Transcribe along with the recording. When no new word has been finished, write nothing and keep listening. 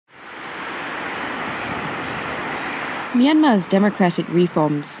Myanmar's democratic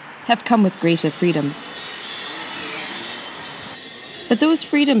reforms have come with greater freedoms. But those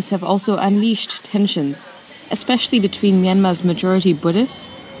freedoms have also unleashed tensions, especially between Myanmar's majority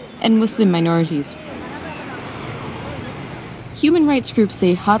Buddhists and Muslim minorities. Human rights groups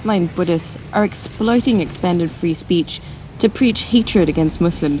say hardline Buddhists are exploiting expanded free speech to preach hatred against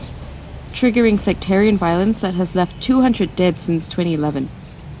Muslims, triggering sectarian violence that has left 200 dead since 2011.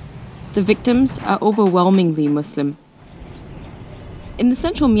 The victims are overwhelmingly Muslim. In the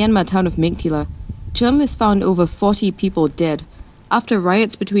central Myanmar town of Mengtila, journalists found over 40 people dead after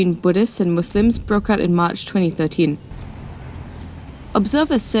riots between Buddhists and Muslims broke out in March 2013.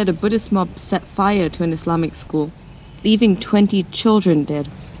 Observers said a Buddhist mob set fire to an Islamic school, leaving 20 children dead.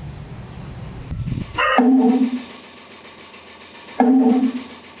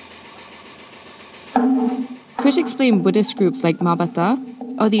 Critics blame Buddhist groups like Mabata,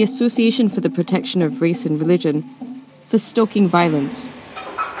 or the Association for the Protection of Race and Religion, for stoking violence.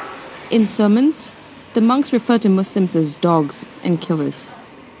 In sermons, the monks refer to Muslims as dogs and killers.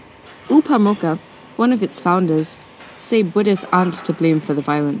 Upamoka, one of its founders, say Buddhists aren't to blame for the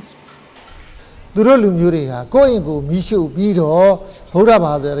violence. သူတို့လူမျိုးတွေကကိုယ့်အိမ်ကိုမီးရှို့ပြီးတော့ဗုဒ္ဓ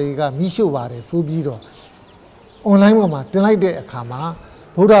ဘာသာတွေကမီးရှို့ပါတယ်ဆိုပြီးတော့ online ပေါ်မှာတင်လိုက်တဲ့အခါမှာ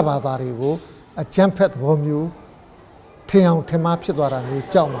ဗုဒ္ဓဘာသာတွေကိုအကြမ်းဖက်သဘောမျိုးထင်အောင်ထင်မှားဖြစ်သွားတာမျိုး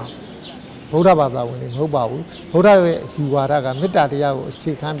ကြောက်မှာဗုဒ္ဓဘာသာဝင်တွေမဟုတ်ပါဘူးဗုဒ္ဓရဲ့ယူဝါဒကမေတ္တာတရားကိုအ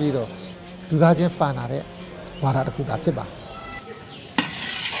ခြေခံပြီးတော့လူသားချင်းဖန်တာတဲ့ဝါဒတစ်ခုသာဖြစ်ပါ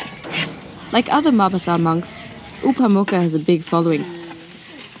Like other Mabata monks, Upamoka has a big following.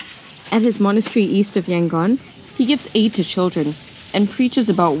 At his monastery east of Yangon, he gives aid to children and preaches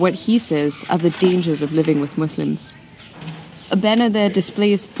about what he says are the dangers of living with Muslims. A banner there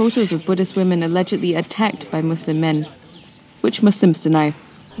displays photos of Buddhist women allegedly attacked by Muslim men, which Muslims deny.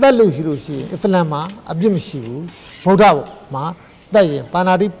 သက်လို့ရှိလို့ရှိရင်အစ္စလာမ်မှာအပြစ်မရှိဘူးဗုဒ္ဓမှာသက်ရင်ပါ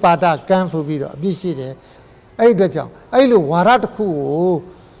ဏာတိပါဒကံဆိုပြီးတော့အပြစ်ရှိတယ်အဲ့ဒီအတွက်ကြောင့်အဲ့လိုဝါဒတစ်ခု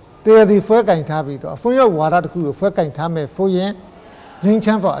ကိုတရားဒီဖွဲကင်ထားပြီးတော့အဖွင့်ရောက်ဝါဒတစ်ခုကိုဖွဲကင်ထားမယ်ဆိုရင်ငင်းချ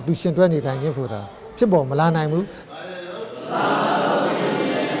မ်းဖို့အတူရှင်တွဲနေထိုင်ခြင်းဆိုတာဖြစ်ပေါ်မလာနိုင်ဘူး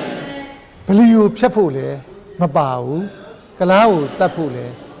ဗလီကိုဖျက်ဖို့လည်းမပါဘူးကလားကိုတတ်ဖို့လ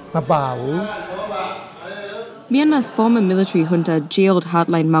ည်းမပါဘူး Myanmar's former military junta jailed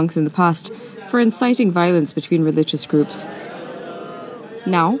hardline monks in the past for inciting violence between religious groups.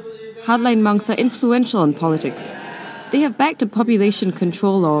 Now, hardline monks are influential in politics. They have backed a population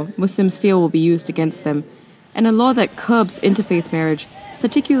control law Muslims fear will be used against them, and a law that curbs interfaith marriage,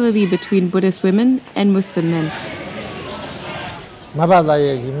 particularly between Buddhist women and Muslim men. Mabata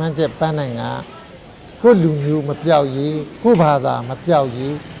ရဲ့ရည်မှန်းချက်ပန်းနိုင်တာကိုလူမျိုးမပြောက်ရေးကိုဘာသာမပြောက်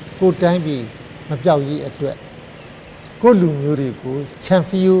ရေးကိုတိုင်းပြည်မပြောက်ရေးအတွက်ကိုလူမျိုးတွေကိုချန်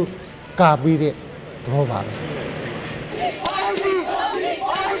ဖီယိုကာပေးတဲ့သဘောပါပဲ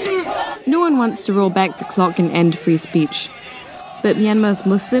No one wants to roll back the clock and end free speech. But Myanmar's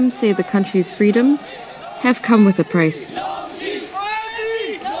Muslims say the country's freedoms have come with a price.